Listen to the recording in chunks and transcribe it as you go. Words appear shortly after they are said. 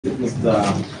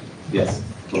Mr. Yes,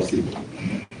 proceed.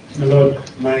 My Lord,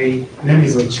 my name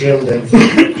is Ochiel,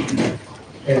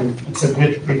 and it's a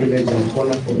great privilege and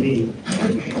honor for me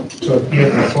to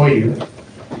appear before you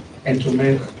and to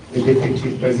make the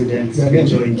Deputy President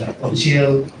join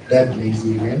Ochiel Dudley is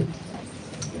my name.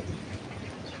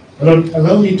 My Lord,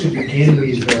 allow me to begin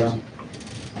with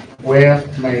where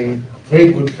my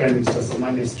very good friend Mr.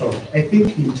 Somani stopped. I think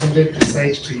he intended to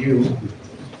cite to you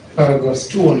paragraphs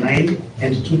 209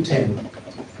 and 210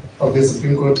 of the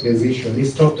Supreme Court decision. He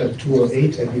stopped at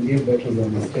 208. I believe that was a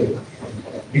mistake.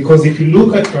 Because if you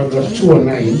look at paragraph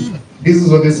 209, this is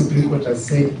what the Supreme Court has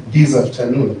said this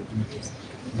afternoon,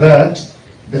 that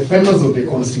the framers of the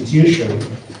Constitution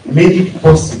made it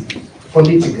possible for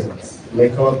litigants,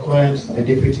 like our client, the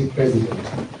Deputy President,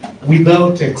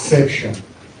 without exception,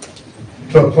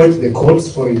 to approach the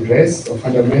courts for redress of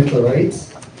fundamental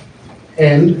rights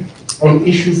and on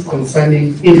issues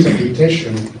concerning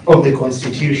interpretation of the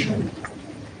Constitution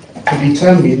to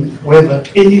determine whether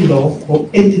any law or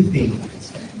anything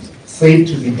said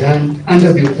to be done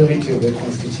under the authority of the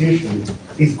Constitution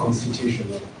is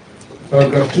constitutional.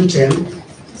 Paragraph 210,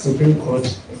 Supreme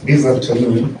Court, this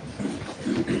afternoon,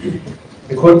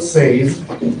 the court says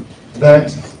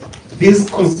that this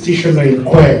constitutional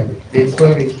inquiry, the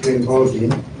inquiry we're involved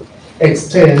in,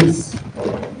 extends.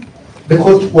 The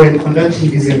court, when conducting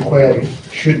this inquiry,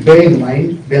 should bear in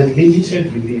mind the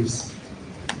unlimited reliefs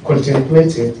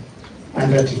contemplated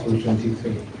under Article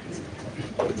 23.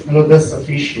 Now that's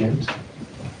sufficient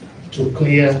to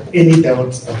clear any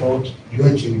doubts about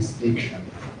your jurisdiction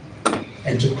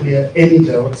and to clear any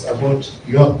doubts about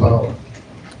your power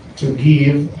to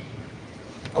give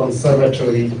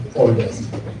conservatory orders.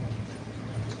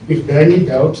 If there are any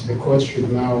doubts, the court should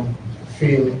now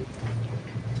feel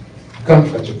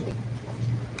comfortable.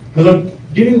 My Lord,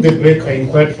 during the break, I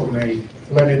inquired for my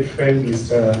learned friend,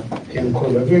 Mr.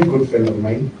 Kenkolo, a very good friend of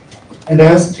mine, and I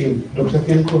asked him, Dr.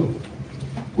 Kenkolo,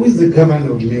 who is the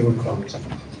governor of Meru County?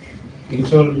 He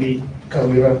told me,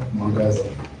 Kawira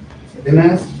Mwangaza. Then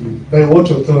I asked him, by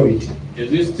what authority?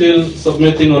 Is he still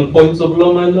submitting on points of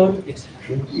law, my Lord? Yes.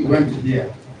 He went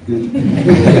there. By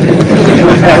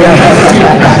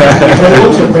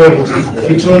what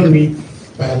authority? He told me,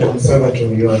 by a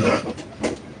conservatory order.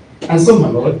 And so, my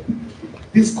Lord,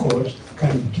 this court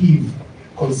can give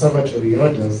conservatory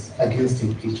orders against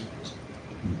impeachment.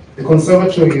 The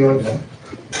conservatory order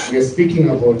we are speaking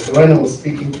about, the one I was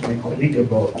speaking to my colleague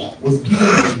about, was given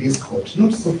to this court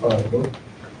not so far ago,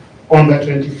 on the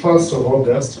 21st of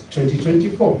August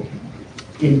 2024,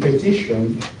 in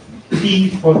petition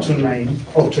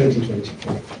P429 of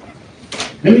 2024.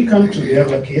 Let me come to the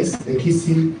other case, the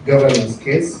Kisii governor's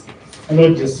case. And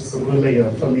Lord Justice Ogola, you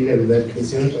are familiar with that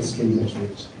case, you're not a stranger to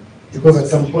it. Because at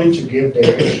some point you gave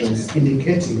directions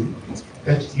indicating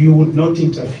that you would not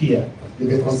interfere with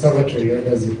the conservatory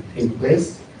orders in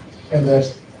place, and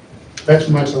that that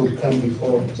matter would come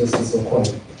before Justice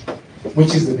Okoye,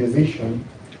 which is the decision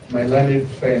my learned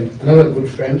friend, another good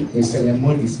friend, Mr.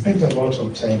 Nyamodi, spent a lot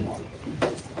of time on.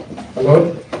 My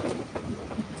Lord,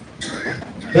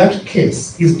 that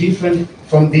case is different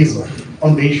from this one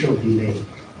on the issue of delay.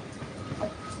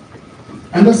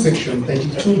 Under Section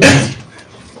 32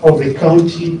 of the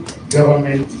County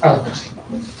Government Act,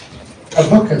 a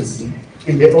vacancy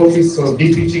in the office of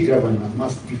Deputy Governor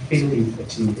must be filled in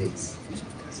 14 days.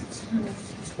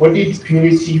 What did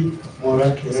Purity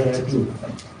Moratorera do?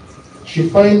 She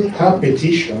filed her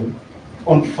petition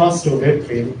on 1st of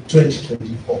April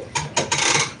 2024.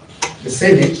 The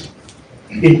Senate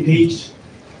impeached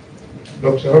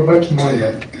Dr. Robert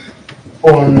Moya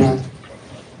on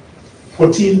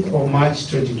 14th of March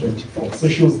 2024. So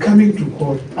she was coming to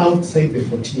court outside the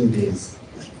 14 days.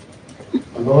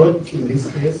 Lord, in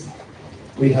this case,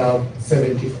 we have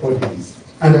 74 days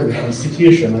under the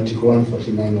Constitution, Article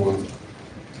 149(1).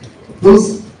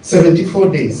 Those 74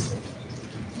 days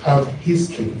have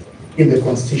history in the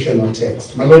constitutional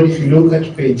text. My Lord, if you look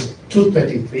at page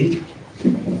 233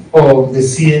 of the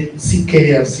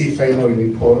CKRC final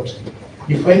report,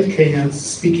 you find Kenyans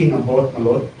speaking about, my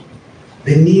Lord,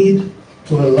 the need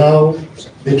to allow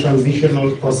the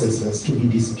transitional processes to be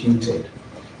disputed.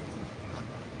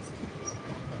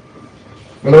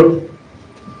 My Lord,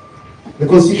 the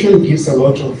Constitution gives a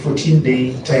lot of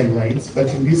 14-day timelines, but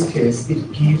in this case,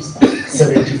 it gives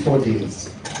 74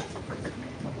 days.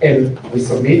 And we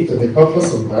submit that the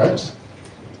purpose of that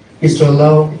is to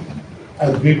allow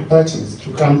aggrieved parties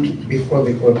to come before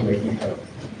the court like we have.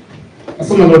 And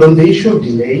so, my Lord, on the issue of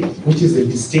delay, which is a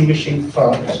distinguishing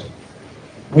fact,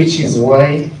 which is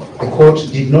why the court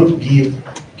did not give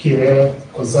Kirera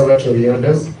conservatory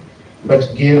orders,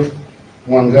 but gave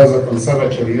Mwangaza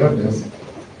conservatory orders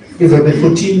is that the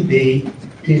 14-day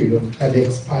period had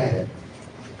expired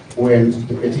when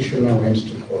the petitioner went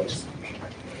to court.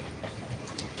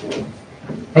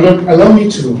 Allow me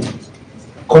to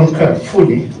concur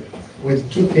fully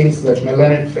with two things that my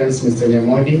learned friends, Mr.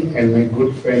 Nyamodi and my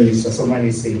good friend, Mr.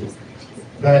 Somani, said,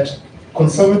 that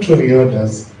conservatory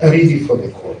orders are easy for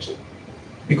the court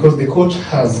because the court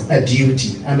has a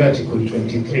duty under Article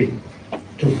 23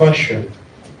 to fashion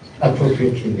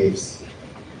appropriate reliefs.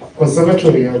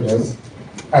 Conservatory orders,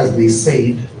 as they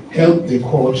said, help the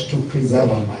court to preserve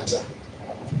a matter.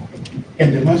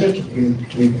 And the matter to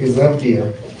be preserved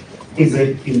here is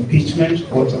an impeachment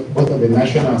both of the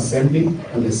National Assembly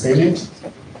and the Senate,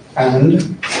 and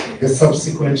the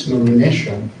subsequent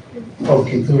nomination of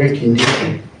Kithure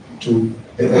Kindiki to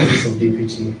the office of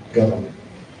Deputy Governor.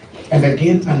 And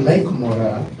again, unlike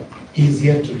Mora, he is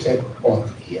here to take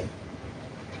oath here.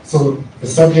 So the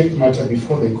subject matter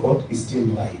before the court is still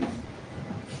live,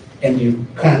 and you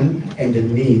can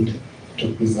and need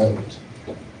to preserve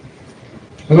it.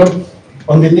 But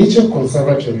on the nature of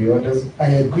conservatory orders, I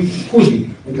agree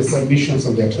fully with the submissions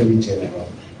of the Attorney General.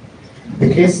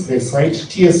 The case they cite,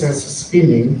 TSS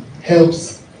spinning,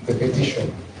 helps the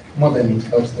petition more than it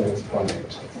helps the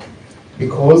respondent.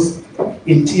 Because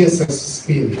in TSS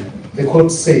spinning, the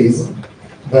court says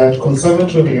that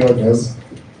conservatory orders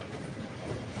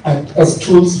as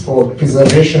tools for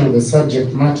preservation of the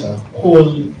subject matter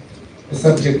hold the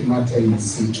subject matter in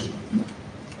situ.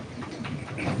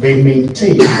 They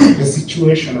maintain the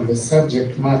situation of the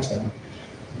subject matter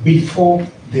before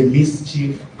the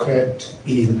mischief crept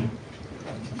in.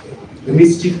 The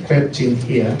mischief crept in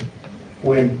here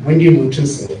when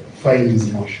Mutembei filed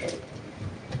his motion.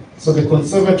 So the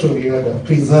conservatory order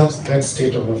preserves that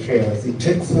state of affairs. It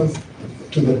takes us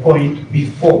to the point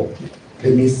before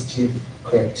the mischief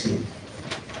crept in.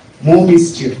 More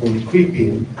mischief will creep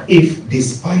in if,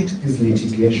 despite this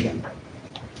litigation,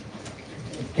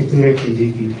 Kithure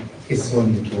Kindiki is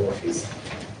sworn into office.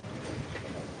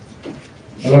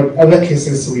 About other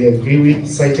cases we agree with,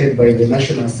 cited by the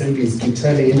National Assembly's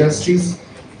Gitale Industries,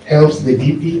 helps the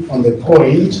DP on the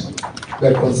point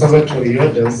that conservatory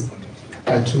orders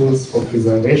are tools for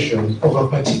preservation of a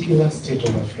particular state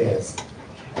of affairs.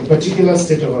 A particular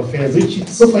state of affairs, which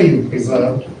so far you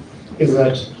preserved, is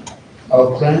that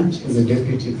our client is a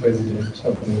deputy president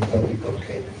of the Republic of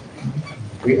Kenya.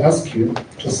 We ask you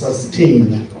to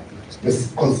sustain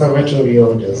the conservatory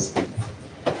orders.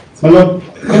 My Lord,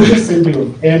 County Assembly of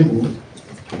Embu,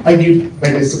 argued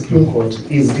by the Supreme Court,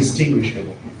 is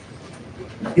distinguishable.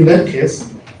 In that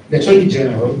case, the Attorney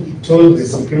General told the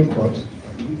Supreme Court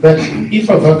that if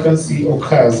a vacancy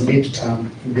occurs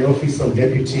mid-term in the office of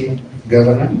Deputy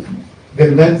Governor,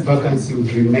 then that vacancy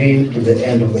would remain to the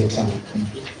end of the term.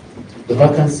 The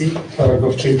vacancy,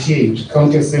 paragraph 28,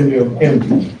 County Assembly of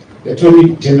Embu, the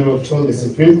Attorney General told the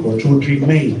Supreme Court would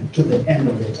remain to the end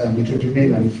of the term, it would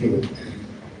remain unfilled.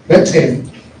 That time,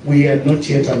 we had not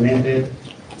yet amended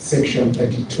Section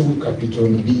 32, Capital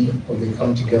B of the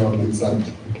County Governments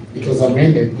Act. It was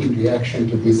amended in reaction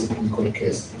to this Supreme Court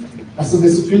case. And so the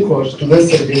Supreme Court, to that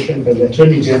suggestion by the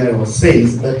Attorney General,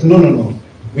 says that no,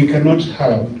 we cannot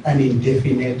have an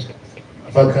indefinite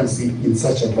vacancy in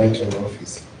such a vital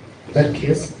office. That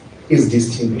case is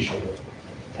distinguishable.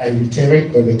 I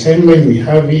reiterate that the timeline we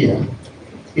have here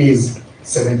is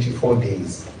 74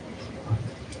 days.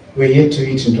 We're yet to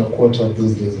eat into a quarter of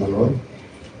those days, my Lord.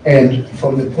 And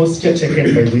from the posture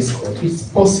taken by this court, it's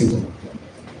possible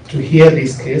to hear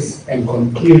this case and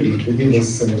conclude it within those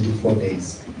 74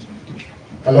 days.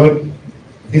 My Lord,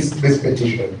 this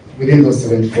petition, within those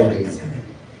 74 days.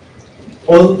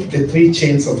 All the three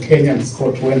chains of Kenyans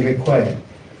court, when required,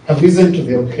 have risen to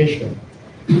the occasion.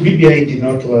 BBI did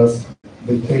not last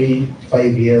the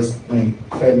 3-5 years my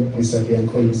friend Mr.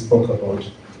 Diankoli spoke about.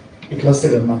 It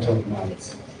lasted a matter of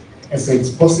months. And so it's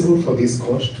possible for this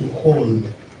court to hold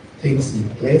things in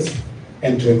place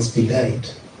and to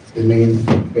expedite the main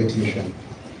petition.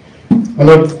 My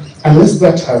Lord, unless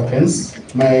that happens,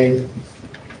 my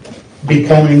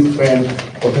becoming friend,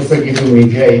 Professor Gidu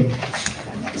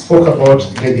Migai, spoke about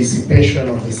the dissipation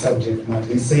of the subject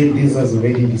matter. He said this has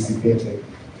already dissipated.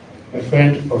 My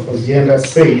friend, Professor Gianda,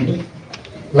 said,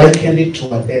 likened it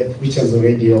to a death which has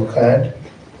already occurred,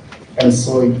 and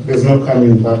so there's no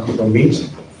coming back from it.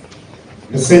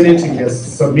 The Senate in their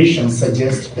submission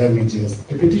suggests damages.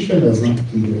 The petition does not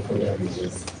plead for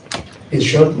damages. In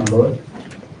short, my Lord,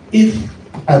 if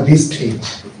at this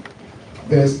stage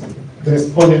the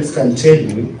respondents can tell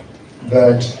you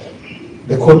that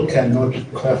the court cannot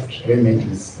craft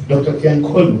remedies, Dr.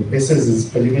 Kiankolu bases his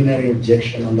preliminary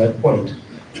objection on that point.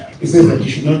 It says that you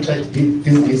should not touch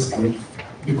this dispute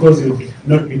because you will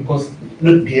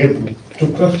not be able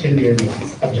to craft any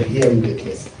evidence after hearing the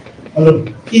case. Although,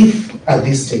 if at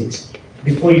this stage,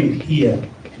 before you hear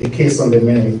the case on the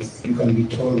merits, you can be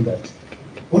told that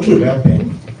what would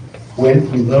happen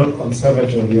when, without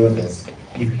conservatory orders,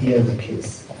 you hear the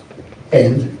case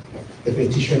and the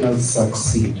petitioners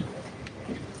succeed.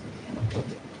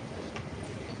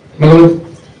 Now,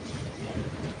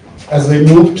 as I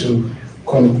move to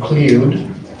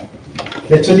conclude,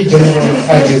 the Attorney General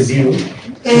urges you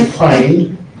to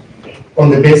find, on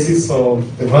the basis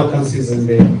of the vacancies in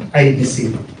the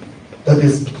IBC, that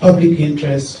there's public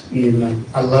interest in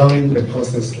allowing the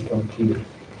process to conclude.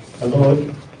 And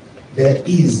Lord, there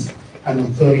is an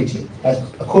authority,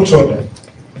 a court order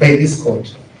by this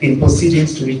court in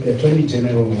proceedings to which the Attorney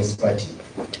General was party.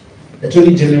 The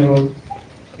Attorney General,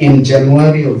 in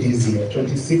January of this year,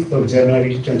 26th of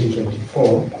January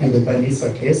 2024, in the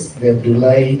Panisa case, the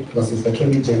Abdullahi versus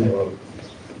Attorney General,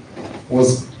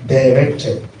 was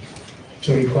directed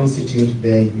to reconstitute the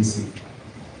IBC.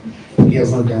 He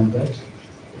has not done that.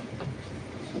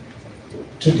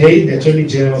 Today, the Attorney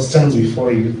General stands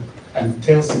before you and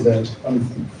tells you that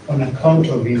on account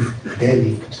of his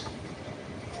delict,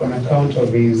 on account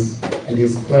of his and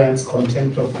his client's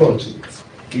contempt of court,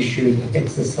 you should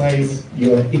exercise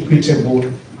your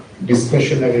equitable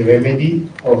discretionary remedy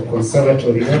of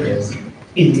conservatory orders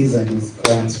in his and his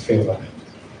client's favor.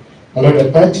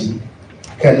 Another party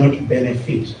cannot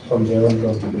benefit from their own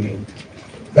wrongdoing.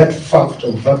 That fact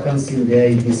of vacancy in the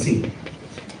IBC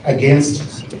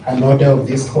against an order of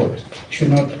this court should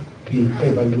not be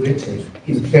evaluated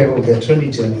in favor of the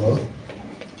Attorney General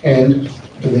and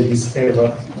to the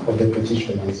disfavor of the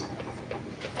petitioners.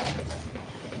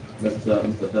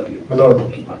 Mr. W. My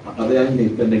Lord, Are there any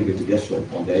pending litigation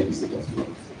on the IBC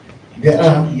constitution? there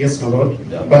are, yes, my Lord,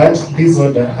 Yeah. but this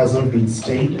order has not been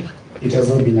stayed, it has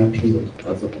not been appealed.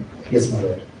 That's okay. Yes, my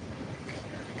Lord.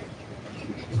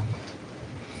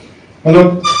 My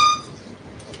Lord,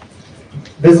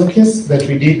 there's a case that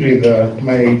we did with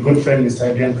my good friend Mr.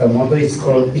 Adrian Kamondo. It's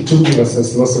called Itungi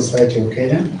versus Law Society of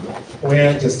Kenya,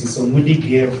 where Justice Omudi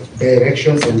gave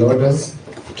directions and orders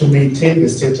to maintain the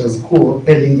status quo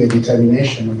pending the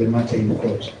determination of the matter in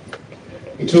court.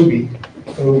 Itungi,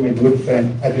 through my good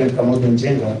friend Adrian Kamondo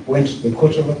Njenga, went to the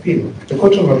Court of Appeal. The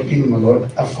Court of Appeal, my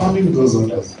Lord, affirming those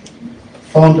orders,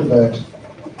 found that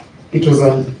it was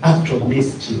an act of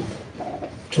mischief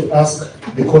to ask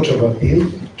the Court of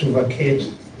Appeal to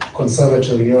vacate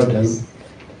conservatory orders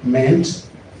meant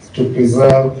to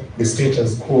preserve the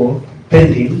status quo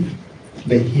pending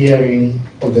the hearing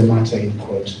of the matter in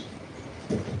court.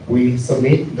 We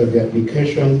submit that the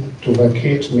application to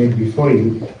vacate made before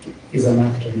you is an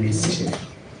act of mischief.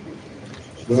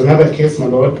 There's another case, my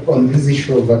Lord, on this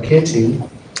issue of vacating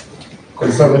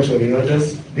conservatory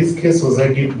orders. This case was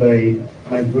argued by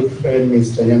my good friend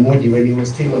Mr. Nyamodi when he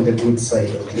was still on the good side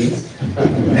of things.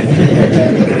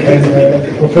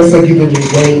 And Professor Gideon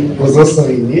Mugai was also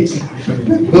in it.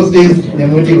 Those days,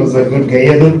 Nyamodi was a good guy. He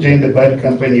had not joined the bad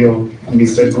company of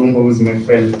Mr. Gumbo, who is my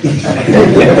friend.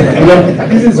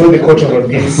 This is what the Court of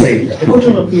Appeal said. The Court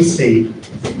of Appeal said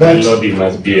that... Lord, he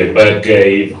must be a bad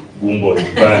guy. Gumbo is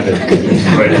bad.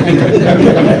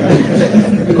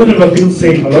 The Court of Appeal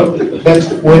said, my Lord,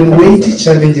 that when weighty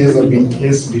challenges have been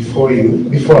placed before you,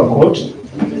 before a court,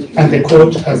 and the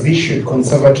court has issued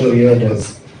conservatory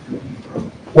orders,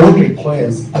 one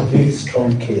requires a very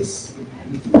strong case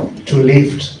to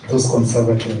lift those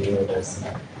conservatory orders.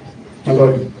 My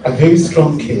Lord, a very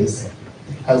strong case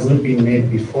has not been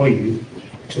made before you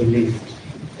to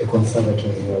lift the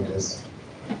conservatory orders.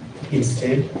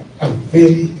 Instead, a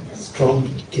very strong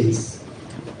case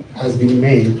has been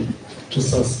made to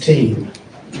sustain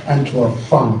and to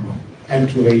affirm and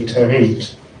to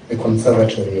reiterate the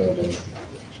conservatory orders.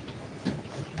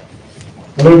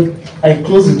 Lord, I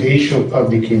close with the issue of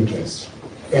public interest.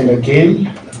 And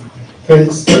again,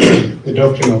 thanks to the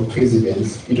doctrine of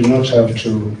precedence, you do not have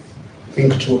to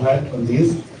think too hard on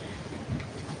this.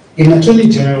 In Attorney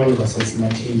General versus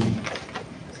Martini,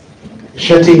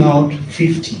 shutting out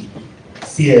 50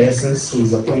 CISs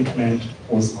whose appointment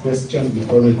was questioned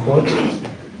before the court,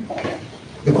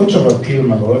 the Court of Appeal,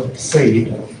 my Lord, said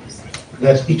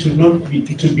that it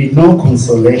would be no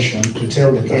consolation to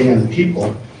tell the Kenyan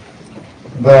people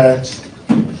that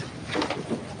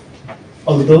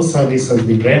although service has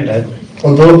been rendered,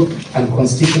 although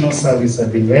unconstitutional service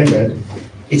has been rendered,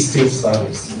 it's still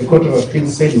service. The Court of Appeal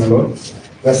said, my Lord,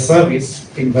 that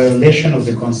service in violation of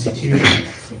the Constitution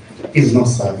is no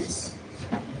service.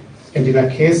 And in a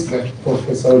case that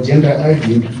Professor Ogenda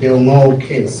argued, the Ong'o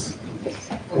case,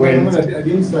 when... I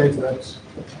didn't cite that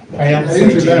I am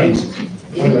citing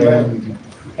it.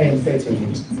 I am citing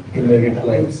it in the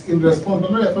reply. In response,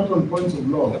 when I thought on points of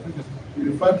law, you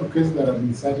refer to cases that have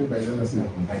been cited by the other side.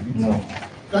 No.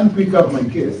 Can't pick up my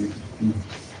case. I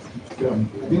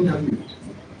didn't have it.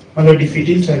 My lord, if he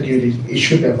didn't argue it, he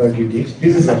should have argued it.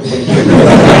 This is a point.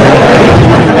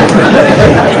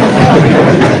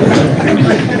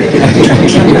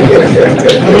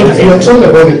 You are told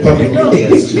about the public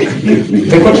interest.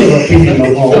 The court of opinion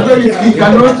on all. He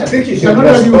cannot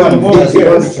argue with more.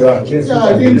 Yeah,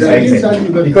 I didn't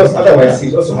argue that. Because otherwise, he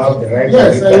also have the right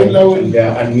Yes, to I will.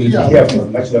 and we'll be here for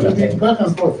much longer time. Back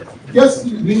and forth. Yes,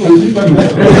 we will back and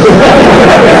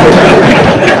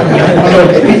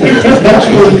If that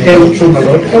will help true, my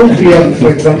lord, how would we have, for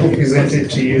example, presented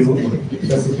to you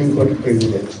the Supreme Court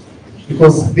President?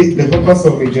 Because the purpose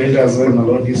of the agenda as well, my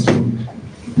lord, is to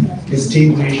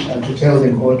distinguish and to tell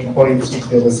the court points which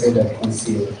the other side have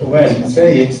concealed. Well,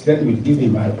 say it, then we'll give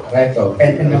him a right of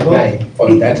And reply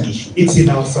on that issue. It's in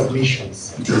our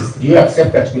submissions. Do you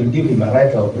accept that we'll give him a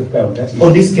right of reply on that issue?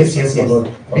 On this case, yes, my lord,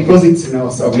 because it's in our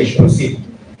Okay, submissions. proceed.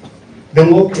 The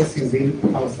law case is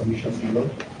in our submissions, my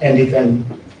lord, and you can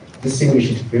distinguish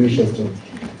it if you wish to.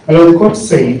 My lord, the court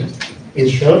said, in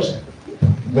short,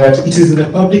 that it is in the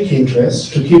public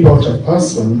interest to keep out a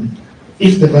person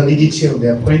if the validity of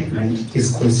the appointment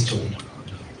is questioned.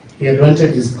 He had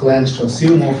wanted his client to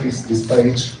assume office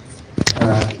despite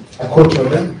a court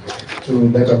order to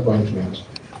that appointment.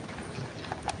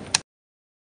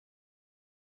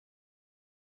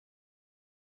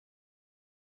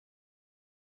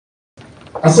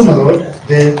 And so, my lord,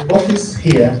 the office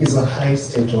here is a high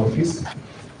state office.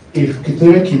 If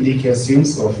Kithure Kindiki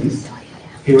assumes office,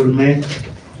 he will make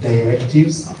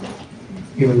directives,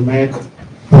 he will make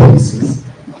policies,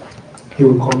 he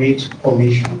will commit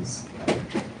omissions.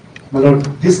 My lord,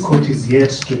 this court is yet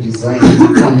to design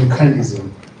a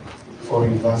mechanism for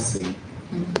reversing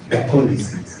the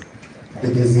policies,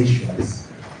 the decisions,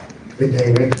 the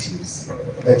directives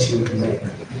that you will make.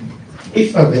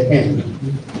 If at the end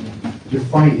you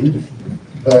find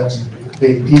that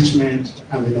the impeachment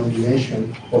and the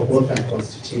nomination were both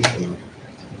unconstitutional,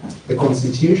 the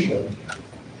Constitution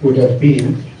would have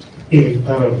been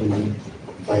irreparably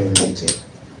violated.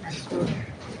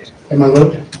 And my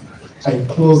lord, I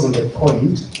close on the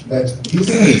point that this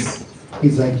case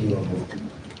is arguable.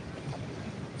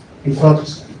 In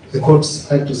fact, the courts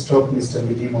had to stop Mr.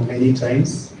 Midimo many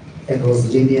times and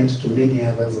was lenient to many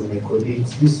others of my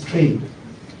colleagues who strayed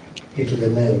into the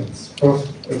merits. Prof.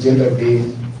 Agenda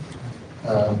being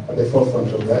at the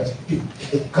forefront of that.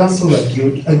 The council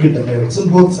argued the merits on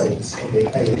both sides of the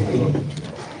island.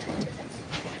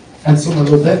 And so, my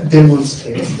lord, that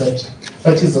demonstrates that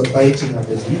parties are biting at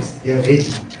the knees. They are ready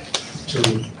to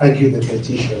argue the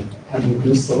petition and will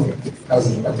do so at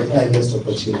the earliest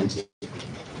opportunity.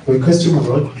 We question, my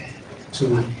lord,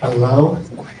 to allow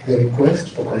the request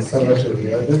for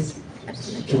conservatory orders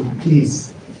to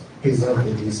please preserve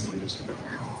the dispute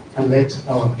and let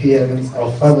our appearance,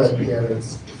 our further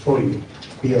appearance before you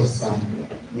be of some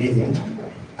meaning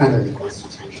under the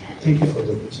Constitution. Thank you for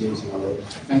the opportunity, my lord.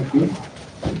 Thank you.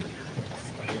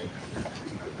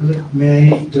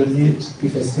 May I donate,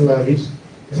 if I still have it,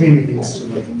 3 minutes to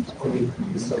my colleague,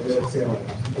 Mr.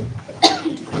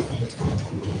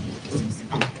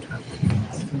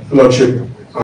 Lordship,